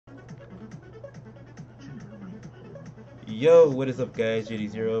Yo, what is up guys,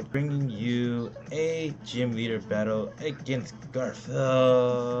 TheJDzero bringing you a gym leader battle against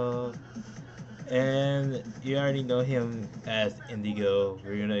Garfield. And you already know him as Indigo.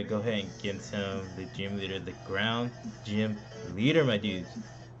 We're gonna go ahead and against him, the gym leader, the ground gym leader, my dudes.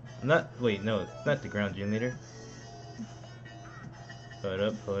 Wait, no, it's not the ground gym leader. Hold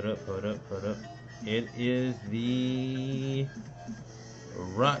up. It is the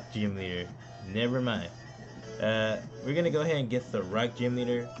rock gym leader. Never mind. We're gonna go ahead and get the rock gym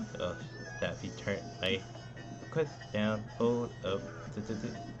leader. Oh, that he turned my request down. Hold up.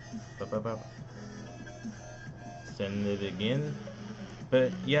 Send it again.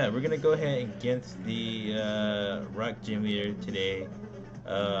 But yeah, we're gonna go ahead against the rock gym leader today.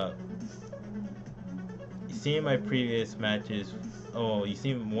 You seen my previous matches. Oh, you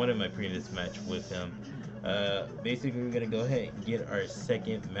seen one of my previous match with him. Basically, we're gonna go ahead and get our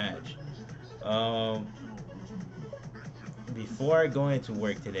second match. Before I go into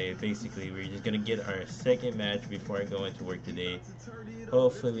work today, basically, we're just gonna get our second match before I go into work today.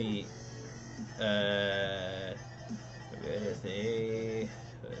 Hopefully, let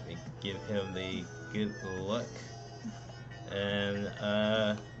me give him the good luck, and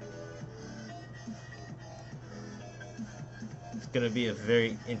it's gonna be a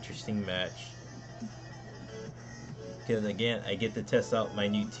very interesting match. Because again, I get to test out my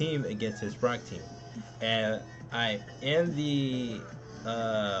new team against his rock team, and I in the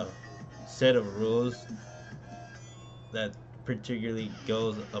set of rules that particularly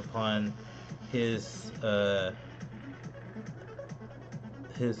goes upon his set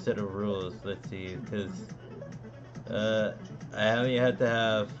of rules. Let's see, because I only had to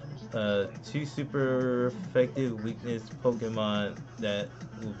have 2 super effective weakness Pokemon that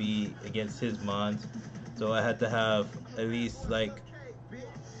will be against his mons. So I had to have at least like,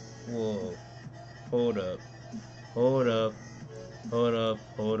 whoa, hold up. Okay,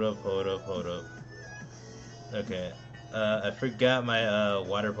 I forgot my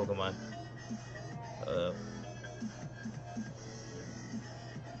water Pokemon.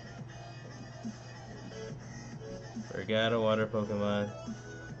 Forgot a water Pokemon.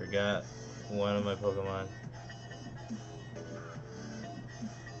 Forgot one of my Pokemon.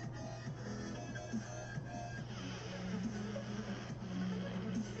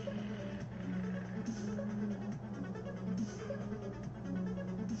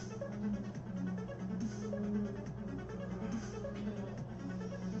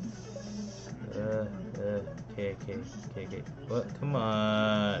 Okay. What? Come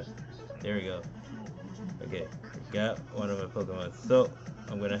on. There we go. Okay, got one of my Pokemon. So,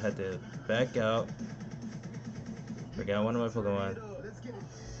 I'm gonna have to back out. Forgot one of my Pokemon.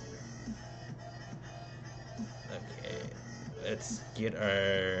 Okay, let's get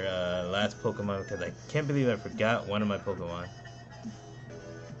our last Pokemon, because I can't believe I forgot one of my Pokemon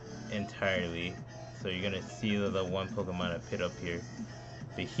entirely. So you're gonna see the one Pokemon I put up here.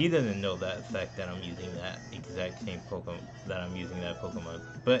 But he doesn't know that fact that I'm using that exact same Pokemon, that Pokemon.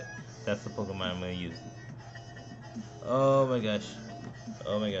 But that's the Pokemon I'm gonna use. Oh my gosh.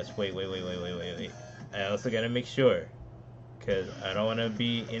 Wait. I also gotta make sure, because I don't want to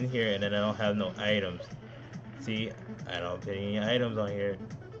be in here and then I don't have no items. See, I don't put any items on here.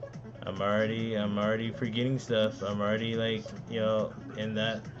 I'm already forgetting stuff. I'm already like, in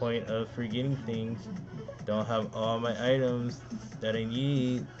that point of forgetting things. Don't have all my items that I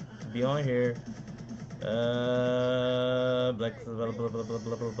need to be on here. Black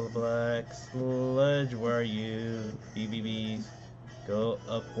sludge, where are you? BBBs, go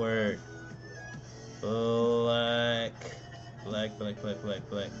upward. Black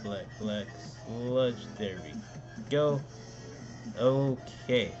sludge, there we go.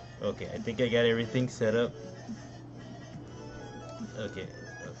 Okay, I think I got everything set up. Okay,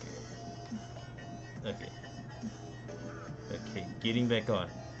 getting back on.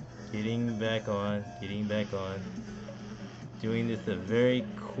 Doing this a very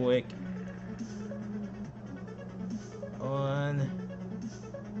quick on.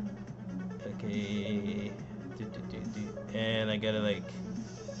 Okay. And I gotta, like,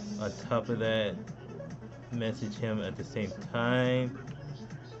 on top of that, message him at the same time.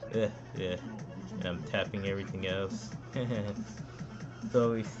 Yeah. And I'm tapping everything else.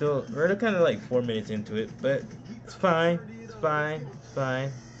 So we're kind of like 4 minutes into it, but it's fine.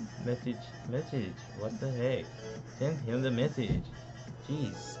 Message. What the heck? Send him the message.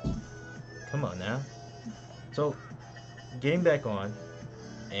 Jeez. Come on now. So, getting back on,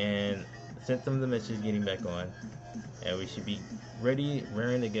 and sent them the message getting back on, and we should be ready,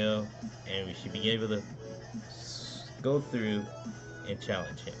 raring to go, and we should be able to go through and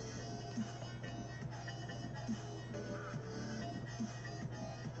challenge him.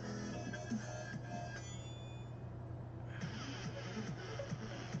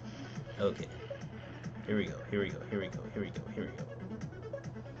 Here we go. Here we go. Here we go. Here we go.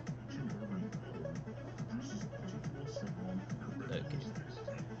 Okay.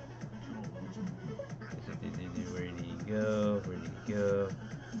 Where did he go? Where did he go?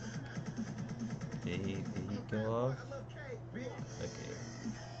 Did he go off? Okay. Okay.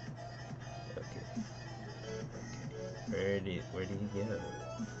 Okay. Where did he go?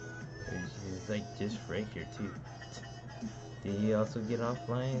 He's like just right here too. Did he also get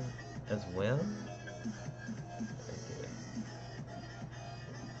offline as well? Okay.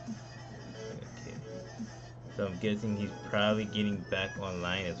 Okay. So I'm guessing he's probably getting back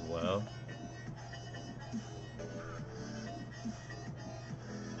online as well.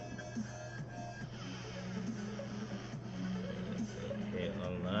 Okay,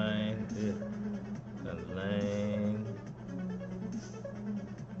 online. Online.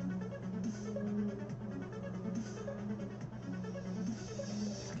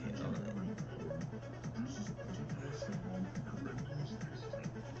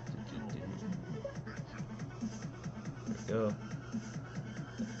 Go.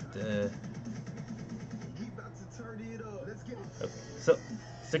 Okay, so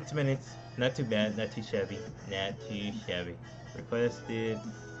 6 minutes, not too bad, not too shabby, not too shabby. Requested.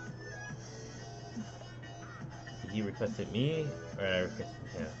 He requested me, or I requested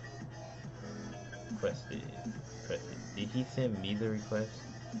him? Requested. Did he send me the request?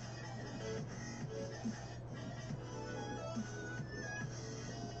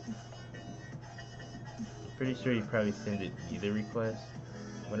 Pretty sure he probably sent me the request.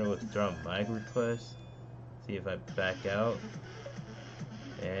 I'm gonna withdraw my request. See if I back out.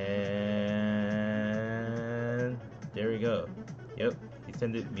 And there we go. Yep, he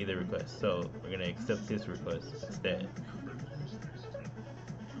sent me the request. So we're gonna accept his request instead.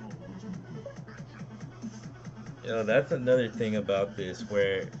 That's another thing about this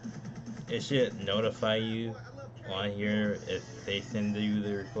where it should notify you on here if they send you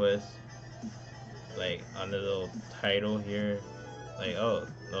the request. Like on the little title here, like, oh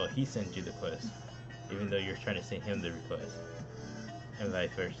no, he sent you the request, even though you're trying to send him the request, and vice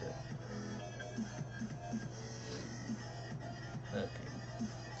versa. Okay,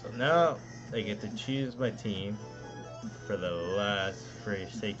 so now I get to choose my team for the last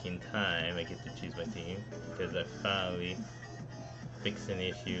forsaken time. I get to choose my team because I finally fixed an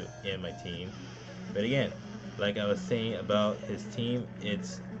issue in my team. But again, like I was saying about his team,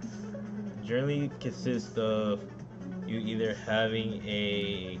 it's generally consists of you either having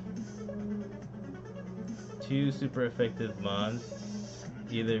a 2 super effective mons,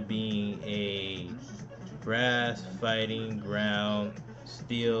 either being a grass, fighting, ground,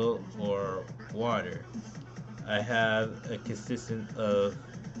 steel, or water. I have a consistent of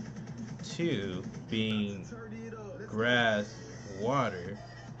 2 being grass, water,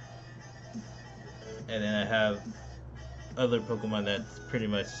 and then I have other Pokemon that's pretty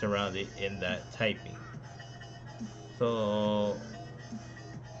much surrounded in that typing. So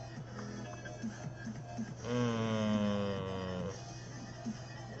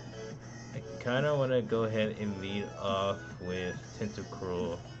I kind of want to go ahead and lead off with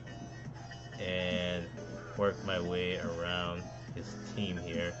Tentacruel and work my way around his team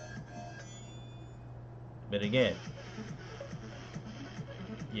here. But again,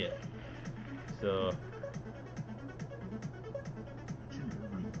 yeah. So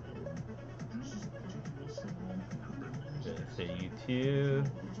say you two.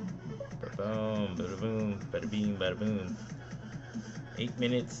 Ba-boom, bada-boom, bada-beam, bada-boom. 8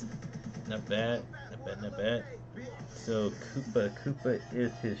 minutes. Not bad. Not bad, not bad. So Koopa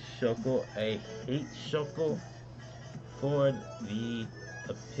is his Shuckle. I hate Shuckle for the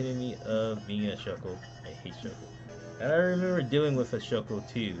epitome of being a Shuckle. I hate Shuckle. And I remember dealing with a Shuckle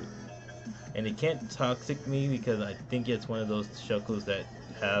too. And it can't toxic me because I think it's one of those Shuckles that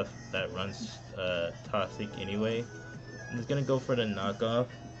runs toxic anyway. I'm just gonna go for the knockoff.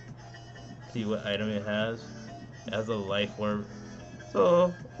 See what item it has. It has a life orb.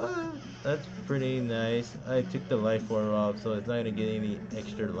 So that's pretty nice. I took the life orb off, so it's not gonna get any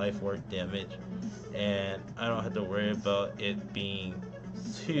extra life orb damage. And I don't have to worry about it being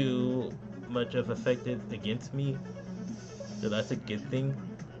too much of effective against me. So that's a good thing.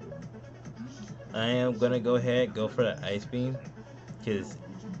 I am gonna go ahead go for the Ice Beam, because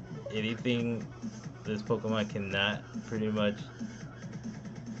anything this Pokemon cannot pretty much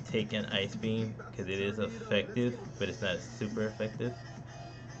take an Ice Beam, because it is effective, but it's not super effective.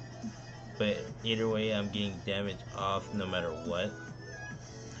 But either way, I'm getting damage off no matter what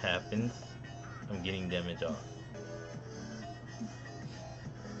happens. I'm getting damage off.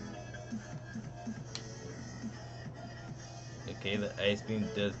 Okay, the Ice Beam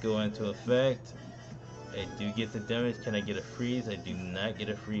does go into effect. I do get the damage. Can I get a freeze? I do not get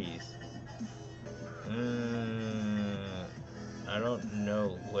a freeze. I don't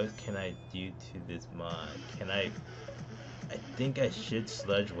know. What can I do to this mod? I think I should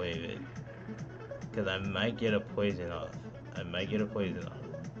sludge wave it. Because I might get a poison off. I might get a poison off.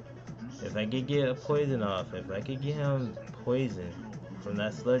 If I could get a poison off, if I could get him poison from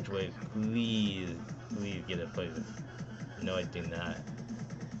that sludge wave, please get a poison. No, I do not.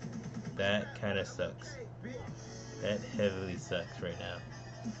 That kind of sucks. That heavily sucks right now.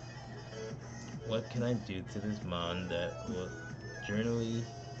 What can I do to this mon that will generally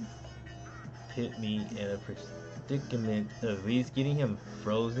put me in a predicament of at least getting him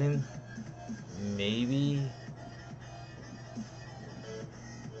frozen? Maybe?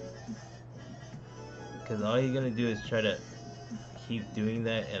 Because all he's gonna do is try to keep doing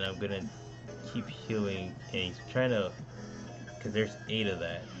that, and I'm gonna keep healing, and he's trying to, because there's 8 of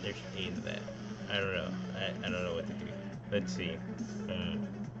that. There's 8 of that. I don't know. I don't know what to do. Let's see.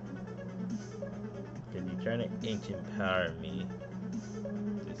 Because he's trying to ancient power me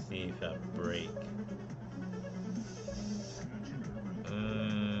to see if I break.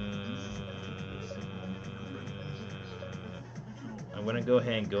 I'm gonna go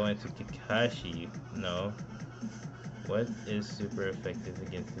ahead and go into Kakashi. No. What is super effective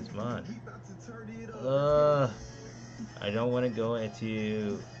against this mon? I don't want to go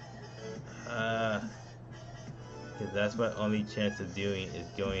into because that's my only chance of doing is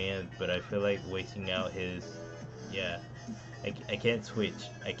going in, but I feel like wasting out his, yeah, I can't switch.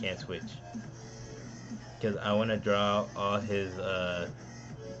 I can't switch because I want to draw all his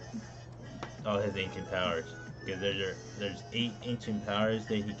ancient powers, because there's 8 ancient powers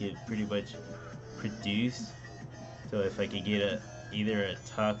that he could pretty much produce. So if I could get either a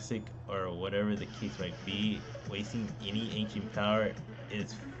toxic or whatever the case might be, wasting any ancient power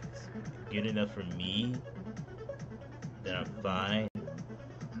is good enough for me, then I'm fine.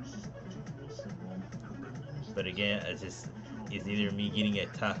 But again, it's either me getting a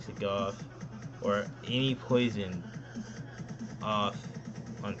toxic off or any poison off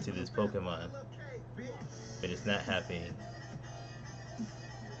onto this Pokemon. But it's not happening.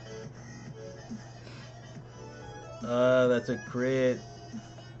 That's a crit.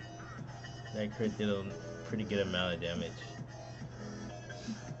 That crit did a pretty good amount of damage.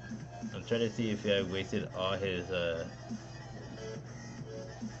 I'm trying to see if I wasted all his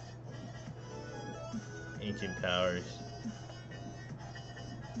ancient powers.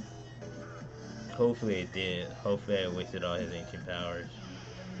 Hopefully it did. Hopefully I wasted all his ancient powers.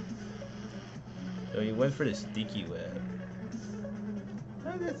 So he went for the sticky web.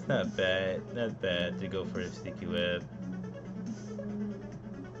 Oh, that's not bad. Not bad to go for the sticky web.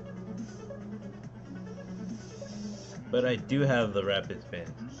 But I do have the rapid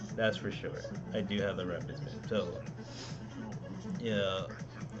spin. That's for sure. I do have the rapid spin. So, yeah,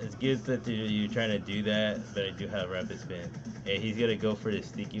 it's good that you're trying to do that, but I do have rapid spin. And he's gonna go for the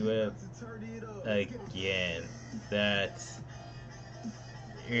sticky web again. That's,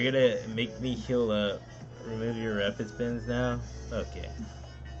 you're gonna make me heal up. Remove your rapid spins now. Okay.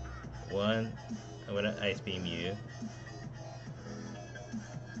 1. I'm gonna ice beam you.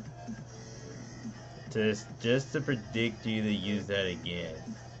 Just to predict you to use that again.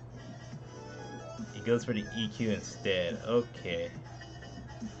 He goes for the EQ instead. Okay.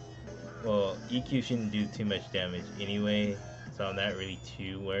 Well, EQ shouldn't do too much damage anyway, so I'm not really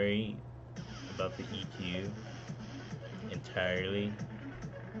too worried about the EQ entirely.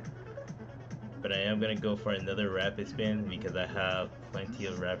 But I am gonna go for another rapid spin because I have plenty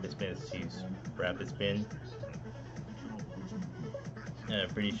of rapid spins to rapid spin. And I'm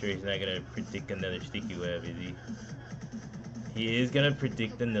pretty sure he's not gonna predict another sticky web, is he? He is gonna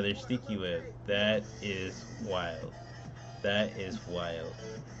predict another sticky web. That is wild. That is wild.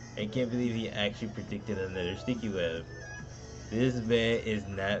 I can't believe he actually predicted another sticky web. This man is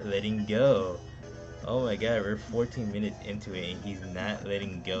not letting go. Oh my god, we're 14 minutes into it and he's not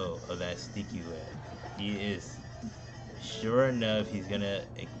letting go of that sticky web. He is, sure enough, he's gonna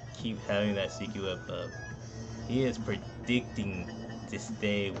keep having that sticky web up. He is predicting to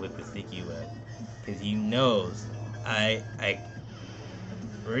stay with the sticky web because he knows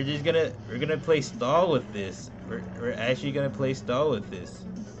we're gonna play stall with this. We're actually gonna play stall with this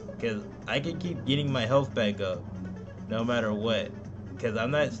because I can keep getting my health back up no matter what, because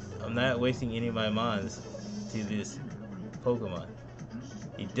I'm not wasting any of my mons to this Pokemon.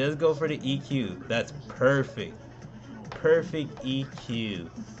 He does go for the EQ. That's perfect. Perfect EQ.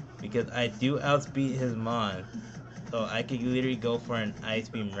 Because I do outspeed his mon. So I could literally go for an Ice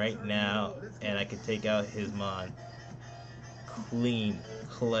Beam right now and I could take out his mon. Clean.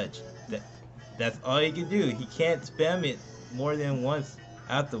 Clutch. That's all he can do. He can't spam it more than once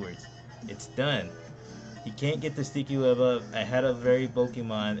afterwards. It's done. He can't get the sticky web up. I had a very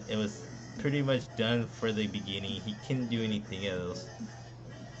Pokemon. It was pretty much done for the beginning. He couldn't do anything else.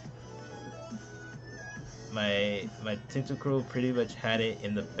 My Tentacruel pretty much had it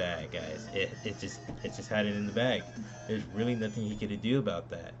in the bag, guys. It just had it in the bag. There's really nothing he could do about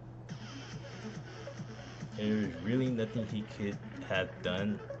that. There's really nothing he could have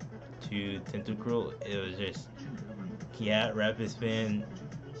done to Tentacruel. It was just he had Rapid Spin,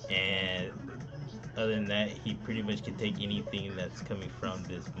 and other than that, he pretty much can take anything that's coming from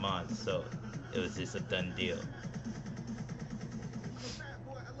this mod. So it was just a done deal.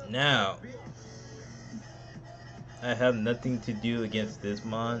 Now I have nothing to do against this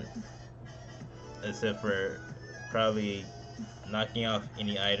mon except for probably knocking off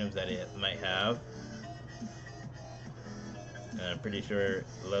any items that it might have. And I'm pretty sure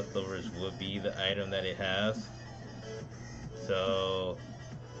leftovers would be the item that it has. So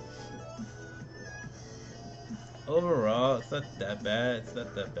overall, it's not that bad. It's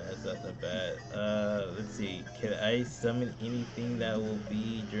not that bad. It's not that bad. Let's see. Can I summon anything that will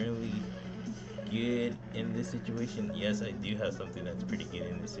be generally good in this situation? Yes, I do have something that's pretty good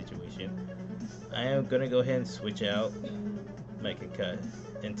in this situation. I am gonna go ahead and switch out my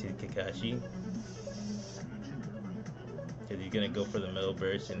into Kakashi, because he's gonna go for the metal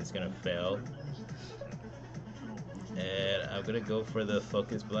burst and it's gonna fail. And I'm gonna go for the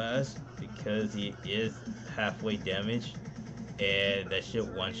focus blast because he is halfway damaged and that shit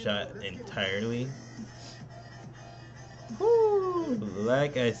one shot entirely. Woo!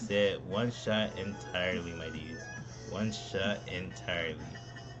 Like I said, one shot entirely, my dudes. One shot entirely.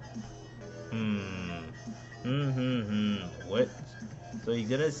 What? So he's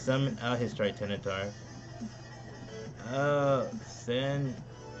gonna summon out his Tritonitar. Send.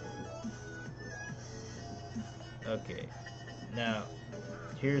 Okay. Now,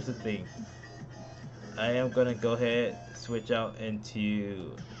 here's the thing. I am gonna go ahead, switch out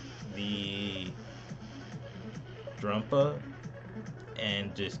into the Drumpa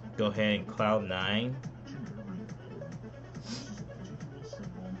and just go ahead and Cloud 9.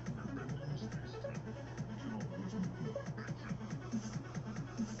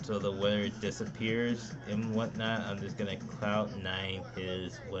 So the weather disappears and whatnot. I'm just gonna Cloud 9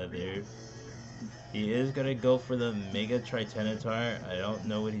 his weather. He is gonna go for the Mega Tritonitar. I don't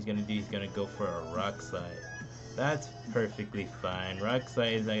know what he's gonna do. He's gonna go for a Rock Slide. That's perfectly fine. Rock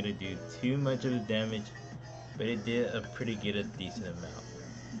Slide is not gonna do too much of the damage, but it did a pretty good, a decent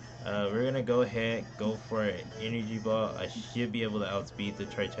amount. We're gonna go ahead, go for an Energy Ball. I should be able to outspeed the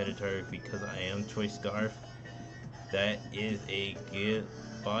Tritonitar because I am Choice Scarf. That is a good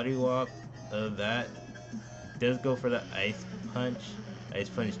body walk of that. Does go for the Ice Punch. Ice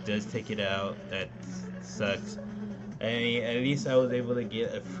Punch does take it out. That sucks. I mean, at least I was able to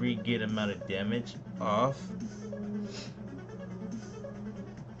get a free good amount of damage off.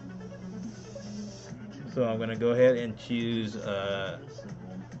 So I'm gonna go ahead and choose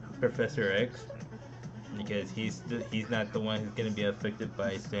Professor X because he's not the one who's gonna be affected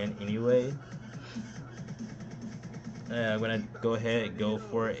by Sand anyway. I'm gonna go ahead and go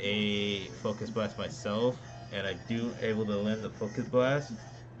for a Focus Blast myself, and I do able to land the Focus Blast.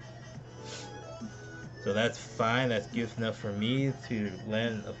 So that's fine. That's good enough for me to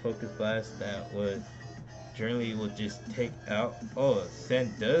land a Focus Blast that would generally will just take out. Oh,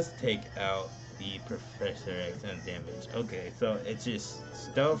 Sand does take out the Professor X on damage. Okay, so it's just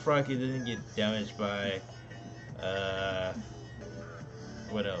Stealth Rocket doesn't get damaged by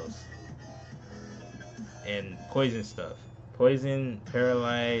what else? And poison stuff. Poison,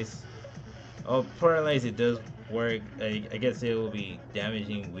 paralyze. Oh, paralyze, it does work. I guess it will be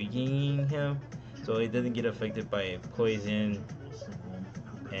damaging, weakening him, so it doesn't get affected by poison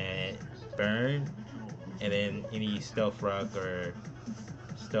and burn. And then any stealth rock or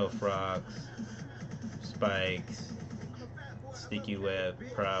stealth rocks, spikes, sticky web,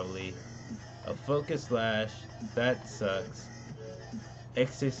 probably. A focus slash, that sucks.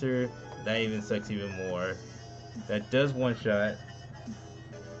 X-Sixer, that even sucks even more. That does one shot.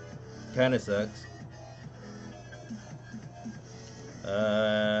 Kinda sucks.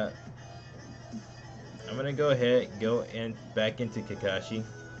 I'm gonna go ahead, go in back into Kakashi.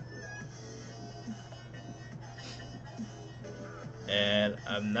 And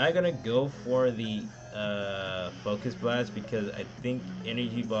I'm not gonna go for the Focus Blast because I think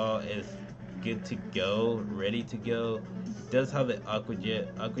Energy Ball is good to go, ready to go. It does have the Aqua Jet.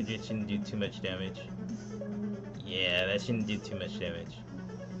 Aqua Jet shouldn't do too much damage. Yeah, that shouldn't do too much damage.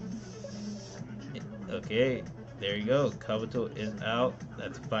 Okay, There you go. Kabuto is out.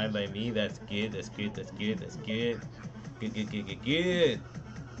 That's fine by me. That's good. That's good. That's good. That's good. Good, good, good, good, good.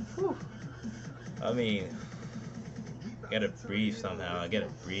 Whew. I mean, gotta breathe somehow. I gotta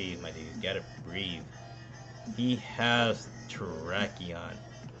breathe, my dude. Gotta breathe. He has Terrakion.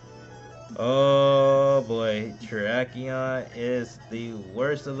 Oh boy, Terrakion is the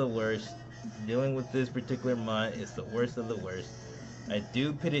worst of the worst. Dealing with this particular mod is the worst of the worst. I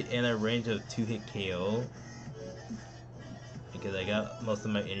do put it in a range of 2-hit KO because I got most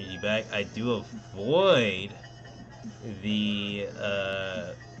of my energy back. I do avoid the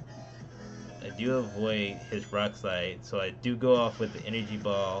his rock slide, so I do go off with the energy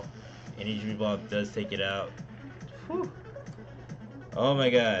ball. Energy ball does take it out. Whew. Oh my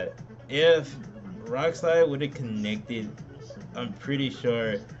god. If rock slide would have connected, I'm pretty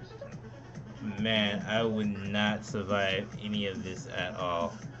sure, man, I would not survive any of this at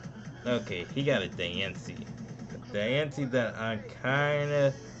all. Okay, he got a Diancie. A Diancie that I'm kind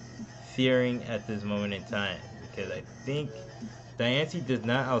of fearing at this moment in time, because I think Diancie does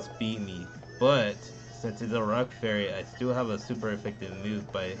not outspeed me, but since it's a rock fairy, I still have a super effective move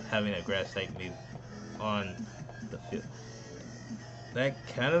by having a grass type move on the field. That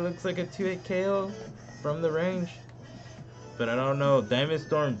kind of looks like a 2-hit KO from the range, but I don't know. Diamond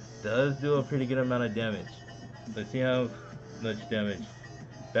Storm does do a pretty good amount of damage. Let's see how much damage.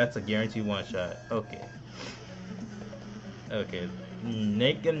 That's a guaranteed one shot. Okay. Okay.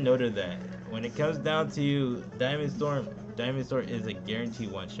 Make a note of that. When it comes down to Diamond Storm is a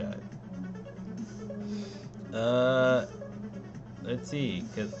guaranteed one shot. Let's see,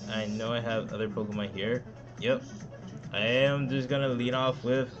 because I know I have other Pokemon here. Yep. I am just gonna lead off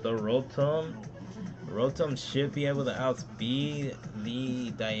with the Rotom. Rotom should be able to outspeed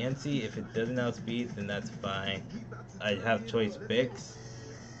the Diancie. If it doesn't outspeed, then that's fine. I have choice picks.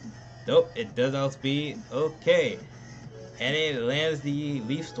 Nope, it does outspeed. Okay. And it lands the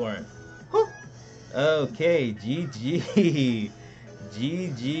Leaf Storm. Whew. Okay, GG.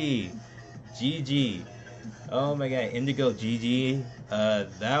 GG. GG. Oh my god, Indigo GG.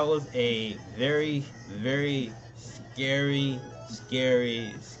 That was a very, very scary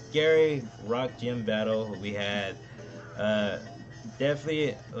rock gym battle we had.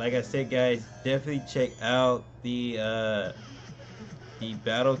 Definitely, like I said, guys, definitely check out the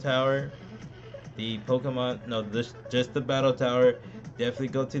battle tower, the Pokemon. No, just the battle tower. Definitely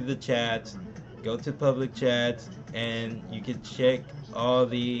go to the chats, go to public chats, and you can check all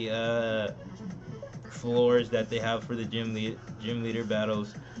the floors that they have for the gym leader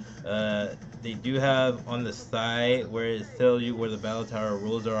battles. They do have on the side where it tells you where the battle tower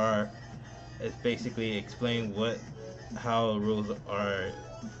rules are. It's basically explain how rules are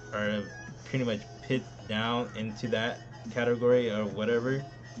pretty much put down into that category or whatever.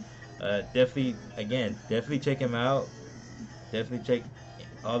 Definitely check him out. Definitely check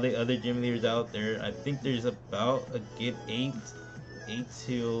all the other gym leaders out there. I think there's about a good eight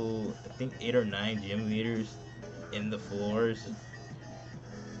or 9 gym leaders in the floors.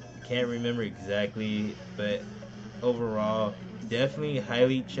 Can't remember exactly, but overall, definitely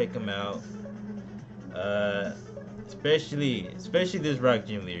highly check them out. Especially this rock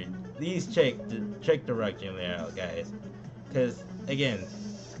gym leader. Please check the rock gym leader out, guys. Because again,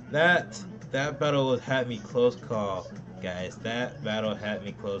 that battle had me close call, guys. That battle had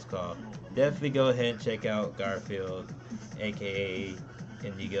me close call. Definitely go ahead and check out Garfield, aka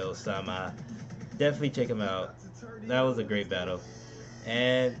Indigo Sama. Definitely check him out. That was a great battle.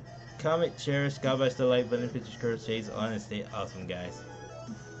 And comment, share, subscribe by the like button, pictures, curves, shades on, and stay awesome, guys.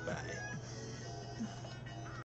 Bye.